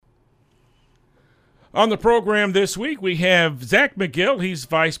On the program this week, we have Zach McGill. He's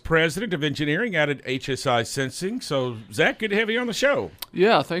Vice President of Engineering out at HSI Sensing. So, Zach, good to have you on the show.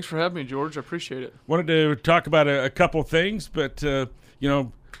 Yeah, thanks for having me, George. I appreciate it. Wanted to talk about a couple things, but, a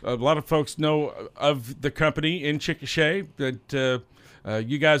lot of folks know of the company in Chickasha that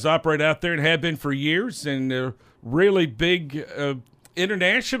you guys operate out there and have been for years, and really big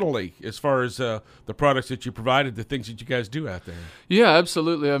internationally as far as the products that you provided, the things that you guys do out there. Yeah,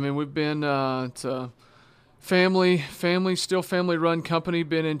 absolutely. I mean, we've been it's a family-run company,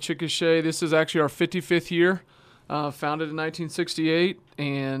 been in Chickasha. This is actually our 55th year, founded in 1968.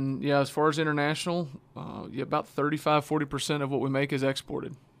 And, yeah, as far as international, about 35-40% of what we make is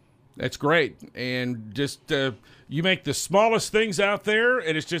exported. That's great. And just you make the smallest things out there,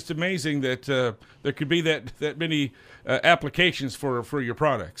 and it's just amazing that there could be that many applications for your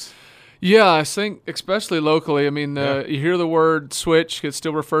products. Yeah, I think especially locally. I mean, you hear the word switch. It's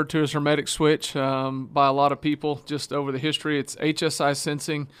still referred to as hermetic switch by a lot of people just over the history. It's HSI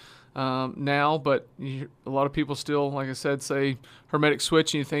Sensing now, but a lot of people still, like I said, say hermetic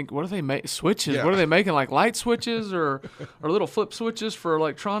switch, and you think, what do they make? Switches? Yeah. What are they making, like light switches or little flip switches for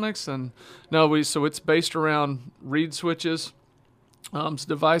electronics? And no, so it's based around reed switches. It's a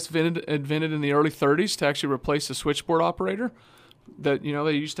device invented in the early 30s to actually replace a switchboard operator. That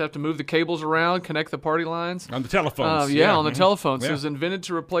they used to have to move the cables around, connect the party lines on the telephones. On the telephones. Yeah. So it was invented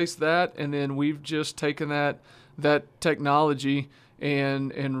to replace that, and then we've just taken that technology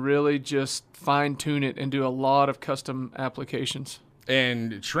and really just fine tune it and do a lot of custom applications.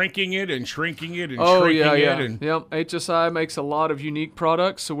 And shrinking it and shrinking it and shrinking it. Yep. HSI makes a lot of unique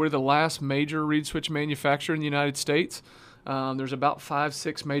products. So we're the last major reed switch manufacturer in the United States. There's about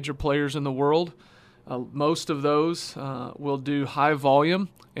 5-6 major players in the world. Most of those will do high volume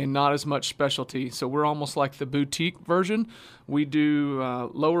and not as much specialty. So we're almost like the boutique version. We do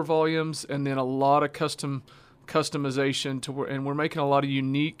lower volumes and then a lot of customization and we're making a lot of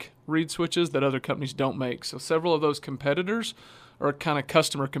unique reed switches that other companies don't make. So several of those competitors are kind of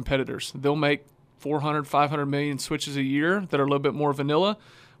customer competitors. They'll make 400, 500 million switches a year that are a little bit more vanilla.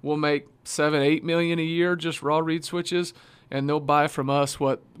 We'll make 7, 8 million a year just raw reed switches. And they'll buy from us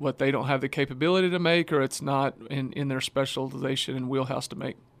what they don't have the capability to make, or it's not in their specialization and wheelhouse to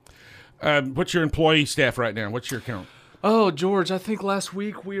make. What's your employee staff right now? What's your count? Oh, George, I think last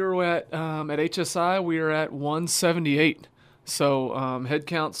week we were at HSI, we are at 178. So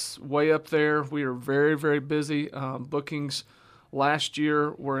headcount's way up there. We are very, very busy. Bookings last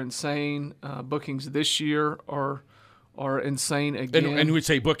year were insane. Bookings this year are insane again. And we'd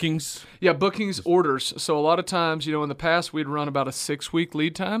say bookings? Yeah, bookings, orders. So a lot of times, in the past, we'd run about a 6-week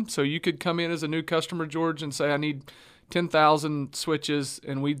lead time. So you could come in as a new customer, George, and say, I need 10,000 switches,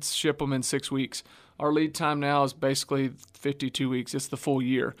 and we'd ship them in 6 weeks. Our lead time now is basically 52 weeks. It's the full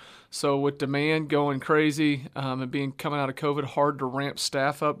year. So with demand going crazy and coming out of COVID, hard to ramp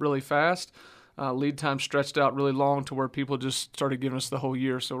staff up really fast, lead time stretched out really long to where people just started giving us the whole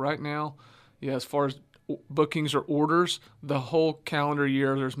year. So right now, as far as bookings or orders, the whole calendar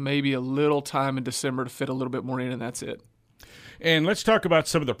year, there's maybe a little time in December to fit a little bit more in, and that's it. And let's talk about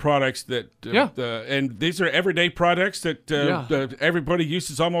some of the products that and these are everyday products that everybody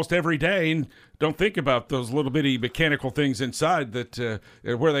uses almost every day, and don't think about those little bitty mechanical things inside that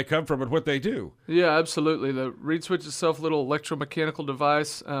where they come from and what they do. Yeah, absolutely. The reed switch itself, little electromechanical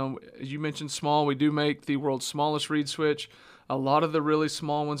device. As you mentioned, small. We do make the world's smallest reed switch. A lot of the really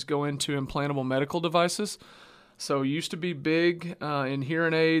small ones go into implantable medical devices. So it used to be big in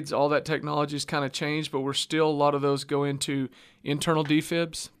hearing aids. All that technology's kind of changed, but a lot of those go into internal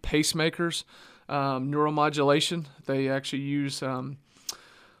defibs, pacemakers, neuromodulation. They actually use a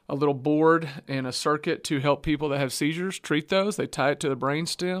little board and a circuit to help people that have seizures treat those. They tie it to the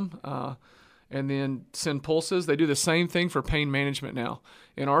brainstem and then send pulses. They do the same thing for pain management now.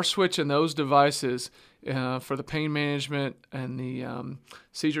 And our switch in those devices for the pain management and the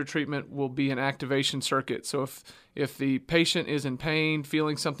seizure treatment will be an activation circuit. So if the patient is in pain,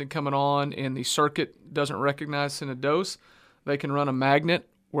 feeling something coming on, and the circuit doesn't recognize in a dose, they can run a magnet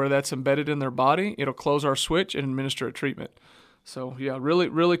where that's embedded in their body. It'll close our switch and administer a treatment. So, yeah, really,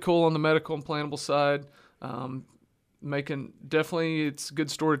 really cool on the medical implantable side. It's a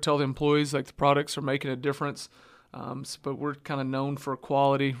good story to tell the employees, like the products are making a difference. But we're kind of known for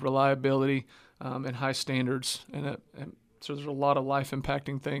quality, reliability, and high standards. And so there's a lot of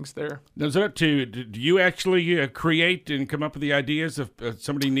life-impacting things there. Now, do you actually create and come up with the ideas if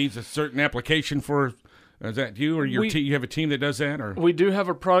somebody needs a certain application for? Is that you or you have a team that does that? Or we do have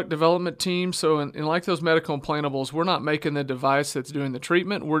a product development team. So in like those medical implantables, we're not making the device that's doing the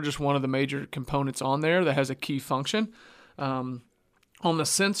treatment. We're just one of the major components on there that has a key function. On the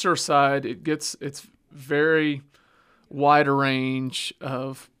sensor side, it's very wide range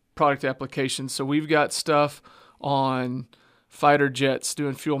of product applications. So we've got stuff on fighter jets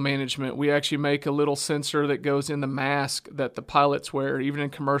doing fuel management. We actually make a little sensor that goes in the mask that the pilots wear, even in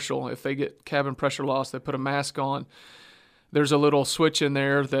commercial. If they get cabin pressure loss, they put a mask on. There's a little switch in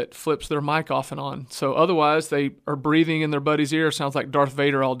there that flips their mic off and on. So otherwise, they are breathing in their buddy's ear. Sounds like Darth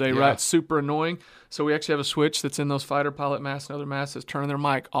Vader all day, right? Super annoying. So we actually have a switch that's in those fighter pilot masks and other masks that's turning their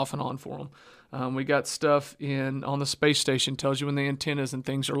mic off and on for them. We got stuff on the space station, tells you when the antennas and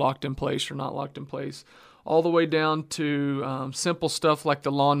things are locked in place or not locked in place, all the way down to simple stuff like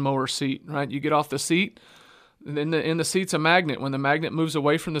the lawnmower seat, right? You get off the seat, and in the seat's a magnet. When the magnet moves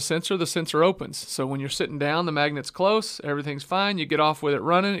away from the sensor opens. So when you're sitting down, the magnet's close, everything's fine. You get off with it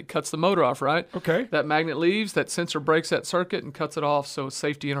running, it cuts the motor off, right? Okay. That magnet leaves, that sensor breaks that circuit and cuts it off, so it's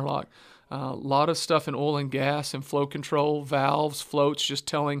safety interlock. A lot of stuff in oil and gas and flow control, valves, floats, just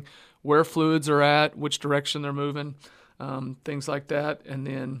telling where fluids are at, which direction they're moving, things like that. And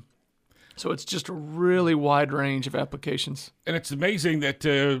then, so it's just a really wide range of applications. And it's amazing that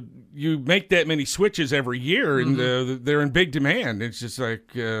you make that many switches every year, and they're in big demand. It's just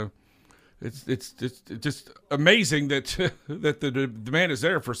like it's just amazing that that the demand is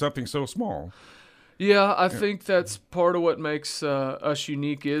there for something so small. Yeah, I think that's part of what makes us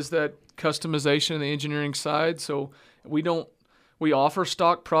unique is that customization in the engineering side. So we offer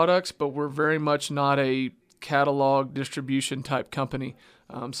stock products, but we're very much not a catalog distribution type company.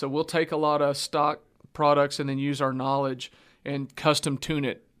 So we'll take a lot of stock products and then use our knowledge and custom tune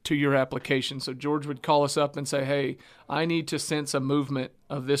it to your application. So George would call us up and say, hey, I need to sense a movement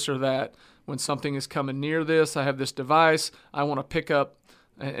of this or that. When something is coming near this, I have this device. I want to pick up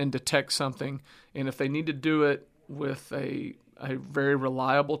and detect something. And if they need to do it with a very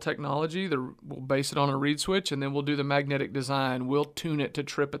reliable technology, we'll base it on a reed switch, and then we'll do the magnetic design. We'll tune it to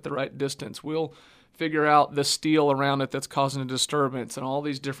trip at the right distance. We'll figure out the steel around it that's causing a disturbance and all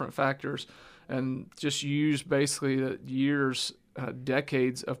these different factors, and just use basically the years,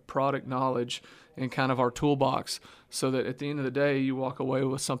 decades of product knowledge in kind of our toolbox, so that at the end of the day, you walk away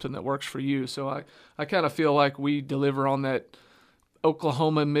with something that works for you. So I kind of feel like we deliver on that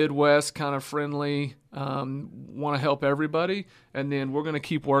Oklahoma Midwest kind of friendly, want to help everybody, and then we're going to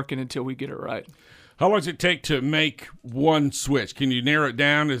keep working until we get it right. How long does it take to make one switch? Can you narrow it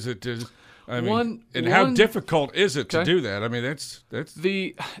down? How difficult is it to do that? I mean, that's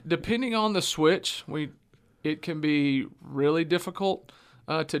depending on the switch, it can be really difficult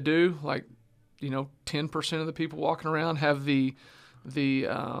to do. Like, 10% of the people walking around have the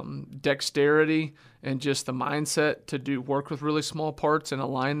dexterity and just the mindset to work with really small parts and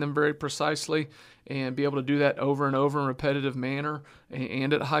align them very precisely and be able to do that over and over in a repetitive manner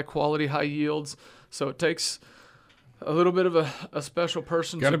and at high quality, high yields. So it takes a little bit of a special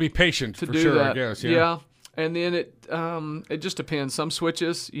person. Got to be patient to for do sure, that. I guess. Yeah. And then it just depends. Some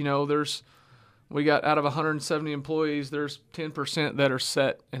switches, we got out of 170 employees, there's 10% that are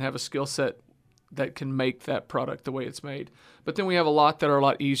set and have a skill set that can make that product the way it's made. But then we have a lot that are a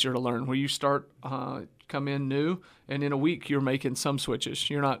lot easier to learn, where you come in new, and in a week you're making some switches.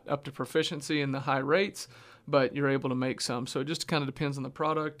 You're not up to proficiency in the high rates, but you're able to make some. So it just kind of depends on the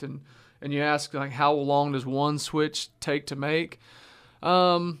product. And you ask, like, how long does one switch take to make?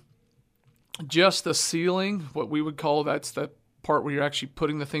 Just the sealing, what we would call, that's the part where you're actually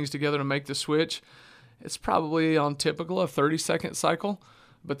putting the things together to make the switch. It's probably on typical a 30-second cycle.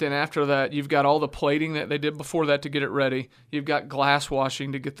 But then after that, you've got all the plating that they did before that to get it ready. You've got glass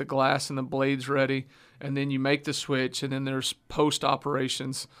washing to get the glass and the blades ready. And then you make the switch, and then there's post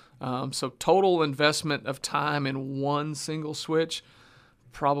operations. So total investment of time in one single switch,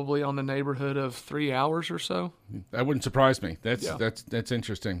 probably on the neighborhood of 3 hours or so. That wouldn't surprise me. That's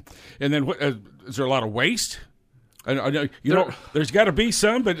interesting. And then is there a lot of waste? I know, there's got to be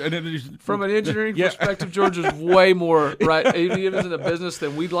some, but from an engineering perspective, George, is way more, right? Even in the business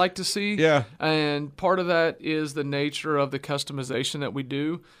than we'd like to see. Yeah. And part of that is the nature of the customization that we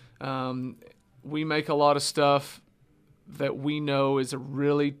do. We make a lot of stuff that we know is a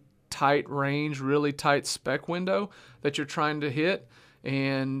really tight range, really tight spec window that you're trying to hit.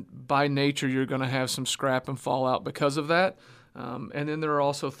 And by nature, you're going to have some scrap and fallout because of that. And then there are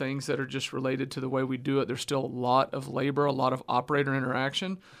also things that are just related to the way we do it. There's still a lot of labor, a lot of operator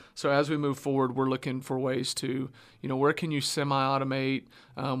interaction. So as we move forward, we're looking for ways to, where can you semi-automate?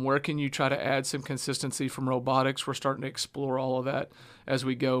 Where can you try to add some consistency from robotics? We're starting to explore all of that as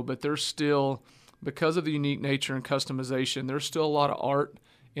we go. But there's still, because of the unique nature and customization, there's still a lot of art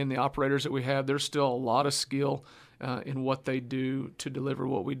in the operators that we have. There's still a lot of skill in what they do to deliver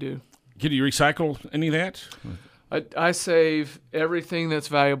what we do. Can you recycle any of that? I save everything that's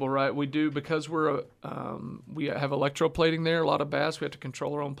valuable, right? We do, because we have electroplating there, a lot of bass. We have to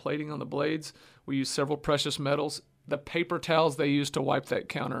control our own plating on the blades. We use several precious metals. The paper towels they use to wipe that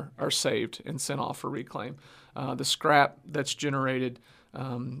counter are saved and sent off for reclaim. The scrap that's generated,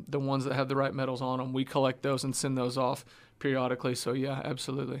 the ones that have the right metals on them, we collect those and send those off periodically. So, yeah,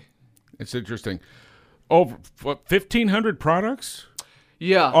 absolutely. It's interesting. Over 1,500 products?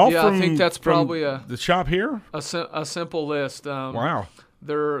 Yeah, I think that's probably the shop here. A simple list. Wow,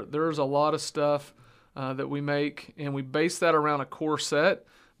 there's a lot of stuff that we make, and we base that around a core set,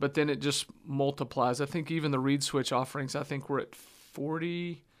 but then it just multiplies. I think even the reed switch offerings, I think we're at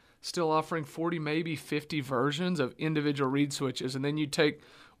 40, still offering 40, maybe 50 versions of individual reed switches, and then you take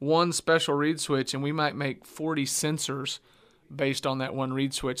one special reed switch, and we might make 40 sensors based on that one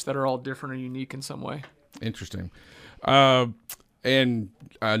reed switch that are all different or unique in some way. Interesting. And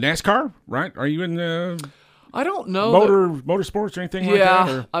NASCAR, right? Are you in the I don't know motorsports or anything like that?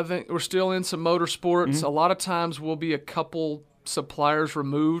 Yeah, I think we're still in some motorsports. Mm-hmm. A lot of times we'll be a couple suppliers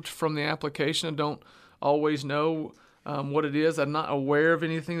removed from the application and don't always know what it is. I'm not aware of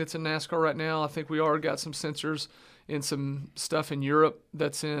anything that's in NASCAR right now. I think we already got some sensors in some stuff in Europe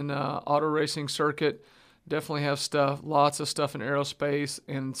that's in auto racing circuit. Definitely have stuff, lots of stuff in aerospace,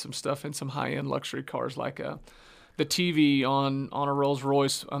 and some stuff in some high-end luxury cars like the TV on a Rolls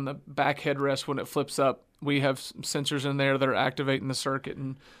Royce on the back headrest when it flips up. We have some sensors in there that are activating the circuit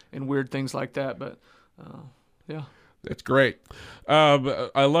and weird things like that. But yeah, that's great.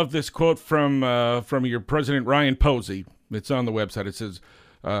 I love this quote from your president, Ryan Posey. It's on the website. It says,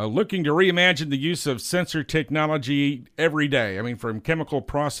 "Looking to reimagine the use of sensor technology every day. I mean, from chemical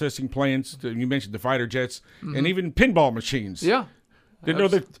processing plants to, you mentioned the fighter jets, mm-hmm. and even pinball machines." Yeah. Didn't know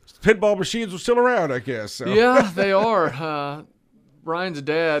that pinball machines were still around, I guess. So. Yeah, they are. Ryan's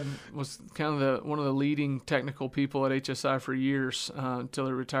dad was kind of one of the leading technical people at HSI for years until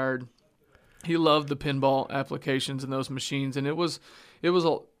he retired. He loved the pinball applications and those machines, and it was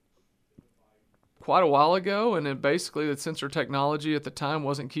quite a while ago, and it basically the sensor technology at the time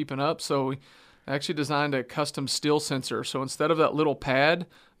wasn't keeping up, so we actually designed a custom steel sensor. So instead of that little pad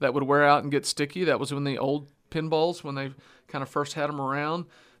that would wear out and get sticky, that was when the old pinballs, when they kind of first had them around,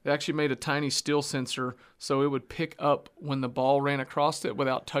 they actually made a tiny steel sensor so it would pick up when the ball ran across it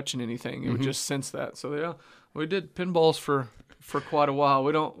without touching anything. It mm-hmm. would just sense that. So yeah, we did pinballs for quite a while.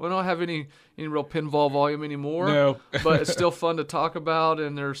 We don't have any real pinball volume anymore. No. But it's still fun to talk about,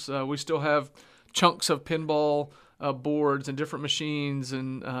 and there's we still have chunks of pinball boards and different machines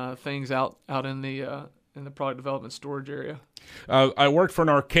and things out in the product development storage area. I worked for an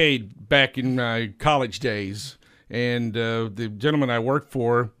arcade back in my college days, and the gentleman I worked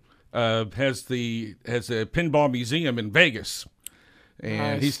for has a pinball museum in Vegas. And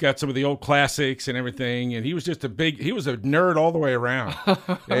nice. He's got some of the old classics and everything. And he was just he was a nerd all the way around.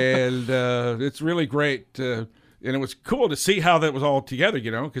 And it's really great. And it was cool to see how that was all together,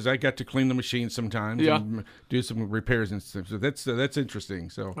 because I got to clean the machine sometimes and do some repairs and stuff. So that's interesting.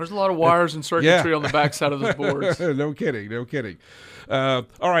 So there's a lot of wires and circuitry on the backside of those boards. No kidding. All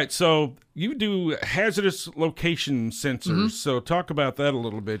right, so you do hazardous location sensors. Mm-hmm. So talk about that a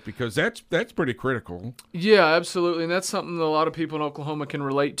little bit, because that's pretty critical. Yeah, absolutely, and that's something that a lot of people in Oklahoma can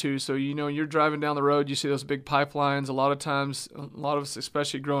relate to. So you're driving down the road, you see those big pipelines. A lot of times, a lot of us,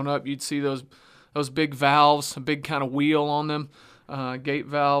 especially growing up, you'd see those big valves, a big kind of wheel on them, gate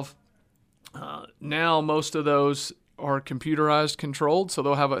valve. Now most of those are computerized controlled, so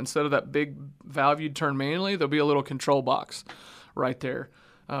they'll have instead of that big valve you'd turn manually, there'll be a little control box right there.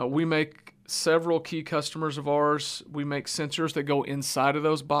 We make several key customers of ours. We make sensors that go inside of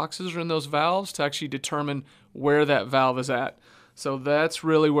those boxes or in those valves to actually determine where that valve is at. So that's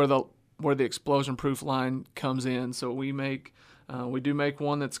really where the explosion-proof line comes in. So we do make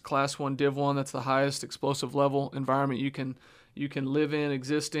one that's Class 1 Div 1. That's the highest explosive level environment you can live in,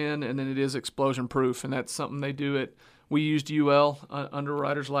 exist in, and then it is explosion-proof. And that's something they do at. We used UL,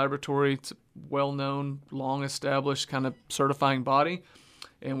 Underwriters Laboratory. It's a well-known, long-established kind of certifying body.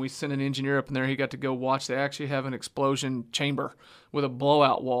 And we sent an engineer up in there. He got to go watch. They actually have an explosion chamber with a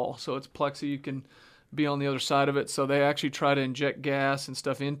blowout wall. So it's plexi. You can be on the other side of it. So they actually try to inject gas and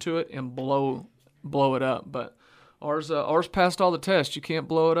stuff into it and blow it up. But ours passed all the tests. You can't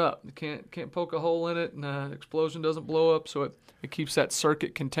blow it up. You can't poke a hole in it, and the explosion doesn't blow up. So it keeps that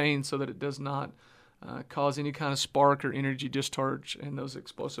circuit contained so that it does not cause any kind of spark or energy discharge in those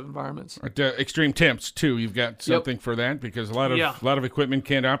explosive environments. At extreme temps too, you've got something for that, because a lot of equipment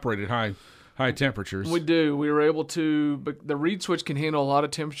can't operate at high high temperatures. We do. We were able to, but the reed switch can handle a lot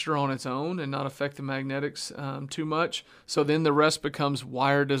of temperature on its own and not affect the magnetics too much. So then the rest becomes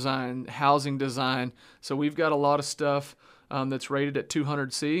wire design, housing design. So we've got a lot of stuff that's rated at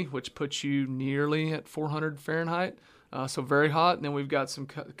 200 C, which puts you nearly at 400 Fahrenheit. So very hot. And then we've got some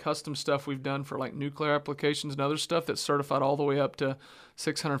custom stuff we've done for like nuclear applications and other stuff that's certified all the way up to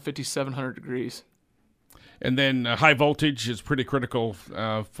 650, 700 degrees. And then high voltage is pretty critical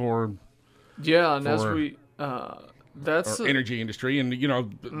for... Yeah, and as we... that's our energy industry, and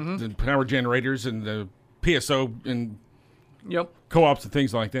the power generators and the PSO and co-ops and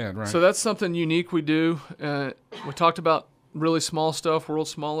things like that, right? So that's something unique we do. We talked about really small stuff,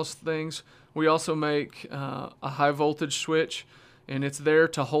 world's smallest things. We also make a high voltage switch, and it's there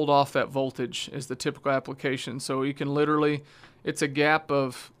to hold off that voltage is the typical application. So you can literally, it's a gap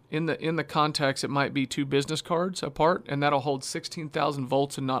of, in the contacts, it might be 2 business cards apart, and that'll hold 16,000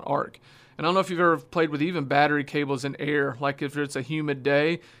 volts and not arc. And I don't know if you've ever played with even battery cables in air, like if it's a humid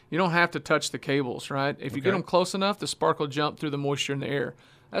day, you don't have to touch the cables, right? If you get them close enough, the spark will jump through the moisture in the air.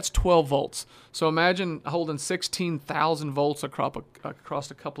 That's 12 volts. So imagine holding 16,000 volts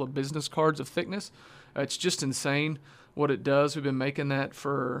across a couple of business cards of thickness. It's just insane what it does. We've been making that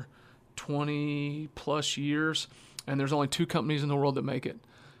for 20 plus years, and there's only 2 companies in the world that make it.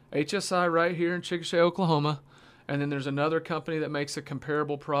 HSI right here in Chickasha, Oklahoma, and then there's another company that makes a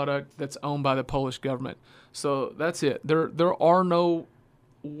comparable product that's owned by the Polish government. So that's it. There are no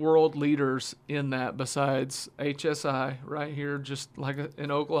world leaders in that besides HSI right here, just like in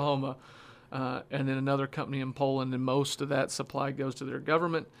Oklahoma, and then another company in Poland, and most of that supply goes to their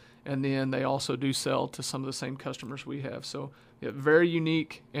government, and then they also do sell to some of the same customers we have. So very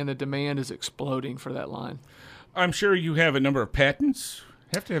unique, and the demand is exploding for that line. I'm sure you have a number of patents.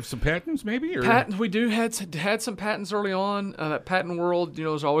 Have to have some patents, maybe? Or? Patents, we do had some patents early on. That patent world,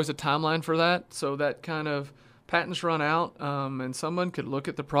 there's always a timeline for that. So that kind of patents run out, and someone could look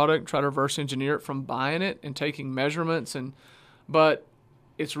at the product, try to reverse engineer it from buying it and taking measurements, but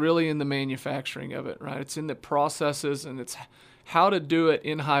it's really in the manufacturing of it, right? It's in the processes, and it's how to do it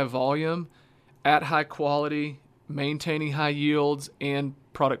in high volume, at high quality, maintaining high yields, and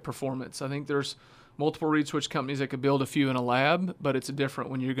product performance. I think there's multiple reed switch companies that could build a few in a lab, but it's different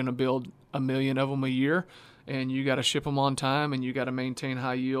when you're going to build 1 million of them a year, and you got to ship them on time, and you got to maintain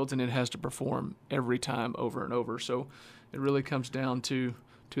high yields, and it has to perform every time over and over. So it really comes down to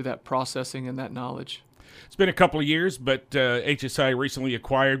that processing and that knowledge. It's been a couple of years, but HSI recently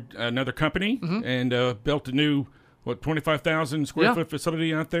acquired another company and built a new, 25,000 square foot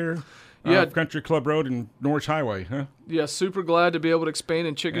facility out there? Country Club Road and Norwich Highway, huh? Yeah, super glad to be able to expand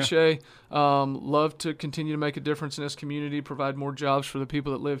in Chickasha. Love to continue to make a difference in this community, provide more jobs for the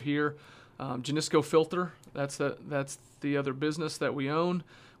people that live here. Janisco Filter, that's the other business that we own.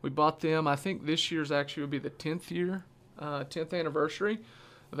 We bought them, I think this year's actually would be the 10th anniversary.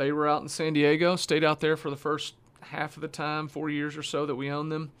 They were out in San Diego, stayed out there for the first half of the time, 4 years or so that we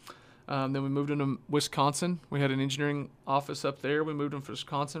owned them. Then we moved into Wisconsin. We had an engineering office up there. We moved them to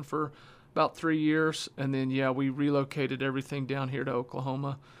Wisconsin for about 3 years. And then, we relocated everything down here to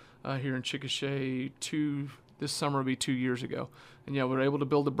Oklahoma, here in Chickasha. This summer will be 2 years ago. And, we were able to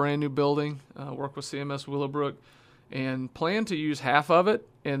build a brand new building, work with CMS Willowbrook, and plan to use half of it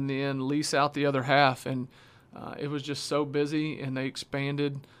and then lease out the other half. And it was just so busy, and they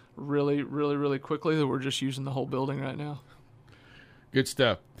expanded really, really, really quickly that we're just using the whole building right now. Good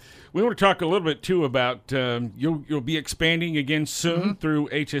stuff. We want to talk a little bit, too, about you'll be expanding again soon through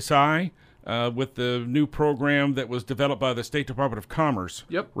HSI with the new program that was developed by the State Department of Commerce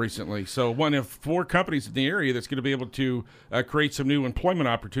recently. So one of 4 companies in the area that's going to be able to create some new employment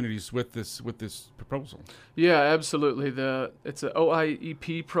opportunities with this proposal. Yeah, absolutely. It's an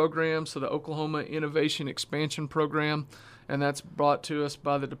OIEP program, so the Oklahoma Innovation Expansion Program. And that's brought to us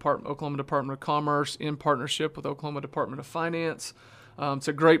by the Oklahoma Department of Commerce in partnership with Oklahoma Department of Finance. It's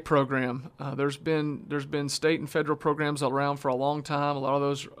a great program. There's been state and federal programs around for a long time. A lot of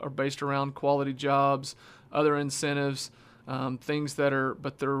those are based around quality jobs, other incentives, things that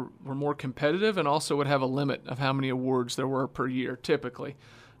were more competitive, and also would have a limit of how many awards there were per year, typically.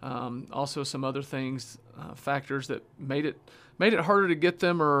 Also, some other things, factors that made it harder to get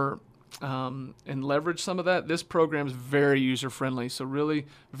them and leverage some of that. This program is very user friendly, so really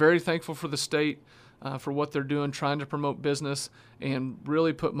very thankful for the state. For what they're doing, trying to promote business and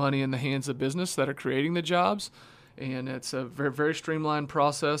really put money in the hands of business that are creating the jobs. And it's a very, very streamlined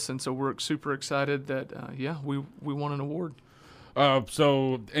process. And so we're super excited that, we won an award.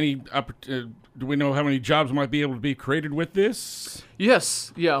 So do we know how many jobs might be able to be created with this?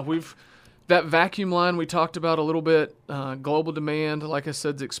 Yes. Yeah, That vacuum line we talked about a little bit, global demand, like I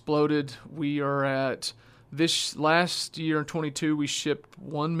said, has exploded. We are at this last year in 22, we shipped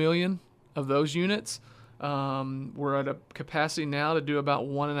 1 million of those units. We're at a capacity now to do about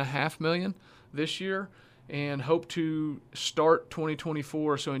 1.5 million this year, and hope to start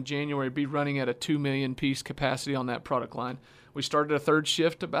 2024, so in January, be running at a 2 million piece capacity on that product line. We started a third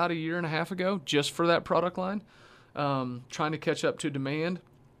shift about a year and a half ago just for that product line, trying to catch up to demand.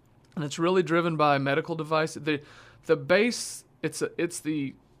 And it's really driven by medical device. The base, it's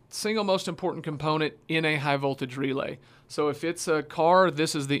the single most important component in a high voltage relay. So if it's a car,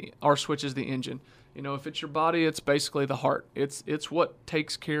 our switch is the engine. If it's your body, it's basically the heart. It's what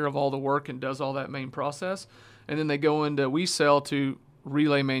takes care of all the work and does all that main process. And then we sell to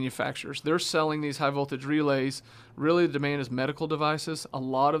relay manufacturers. They're selling these high voltage relays. Really, the demand is medical devices. A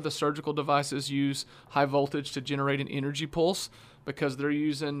lot of the surgical devices use high voltage to generate an energy pulse because they're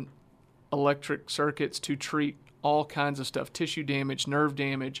using electric circuits to treat all kinds of stuff, tissue damage, nerve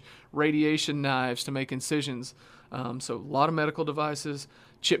damage, radiation knives to make incisions. So a lot of medical devices,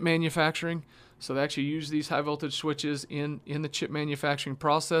 chip manufacturing. So they actually use these high voltage switches in the chip manufacturing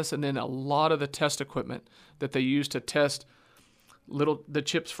process, and then a lot of the test equipment that they use to test the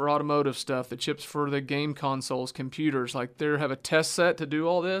chips for automotive stuff, the chips for the game consoles, computers. Like they have a test set to do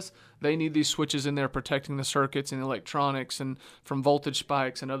all this. They need these switches in there protecting the circuits and electronics and from voltage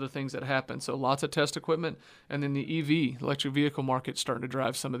spikes and other things that happen. So lots of test equipment. And then the EV, electric vehicle market, starting to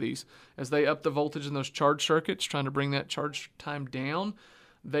drive some of these. As they up the voltage in those charge circuits, trying to bring that charge time down,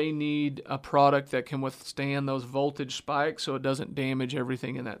 they need a product that can withstand those voltage spikes so it doesn't damage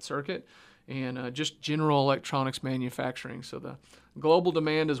everything in that circuit. And just general electronics manufacturing. So the global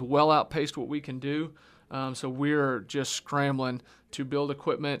demand has well outpaced what we can do. So we're just scrambling to build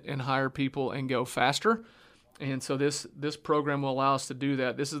equipment and hire people and go faster. And so this program will allow us to do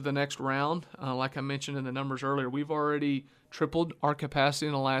that. This is the next round. Like I mentioned in the numbers earlier, we've already tripled our capacity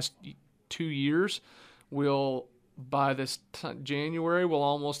in the last 2 years. By this January, we'll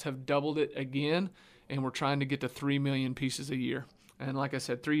almost have doubled it again. And we're trying to get to 3 million pieces a year. And like I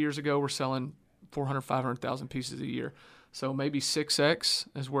said, 3 years ago, we're selling 400,000, 500,000 pieces a year. So maybe 6X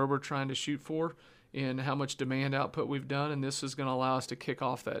is where we're trying to shoot for in how much demand output we've done. And this is going to allow us to kick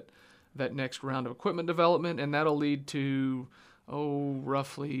off that next round of equipment development. And that'll lead to,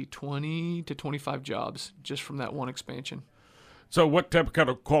 roughly 20 to 25 jobs just from that one expansion. So what type of kind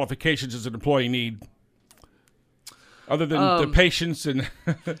of qualifications does an employee need? Other than the patience and...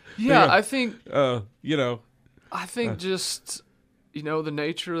 I think... I think just... the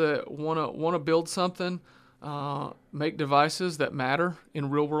nature that want to build something, make devices that matter in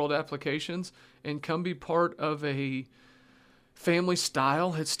real world applications, and come be part of a family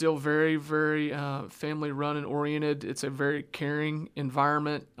style. It's still very, very family run and oriented. It's a very caring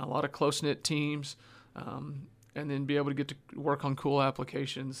environment, a lot of close knit teams, and then be able to get to work on cool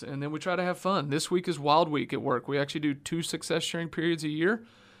applications. And then we try to have fun. This week is Wild Week at work. We actually do 2 success sharing periods a year,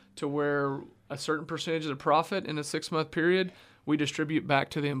 to where a certain percentage of the profit in a 6-month period we distribute back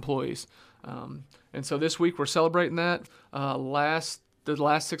to the employees. And so this week we're celebrating that. The last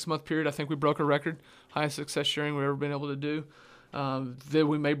 6-month period, I think we broke a record, highest success sharing we've ever been able to do. Then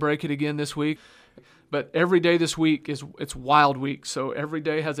we may break it again this week. But every day this week it's Wild Week, so every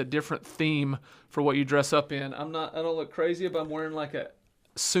day has a different theme for what you dress up in. I don't look crazy if I'm wearing like a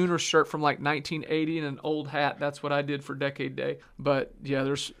Sooner shirt from like 1980 and an old hat. That's what I did for Decade Day. But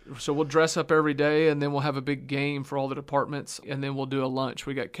yeah, so we'll dress up every day, and then we'll have a big game for all the departments, and then we'll do a lunch.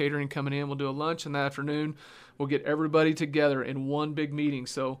 We got catering coming in. We'll do a lunch in the afternoon. We'll get everybody together in one big meeting.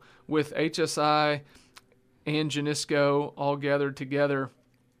 So with HSI and Janisco all gathered together,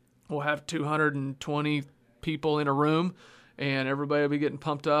 we'll have 220 people in a room, and everybody will be getting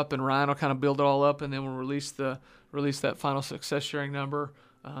pumped up, and Ryan will kind of build it all up, and then we'll release that final success sharing number.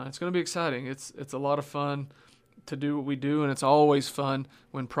 It's going to be exciting. It's a lot of fun to do what we do, and it's always fun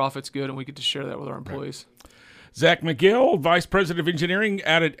when profit's good and we get to share that with our employees. Right. Zach McGill, Vice President of Engineering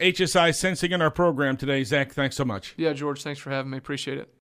out at HSI Sensing in our program today. Zach, thanks so much. Yeah, George, thanks for having me. Appreciate it.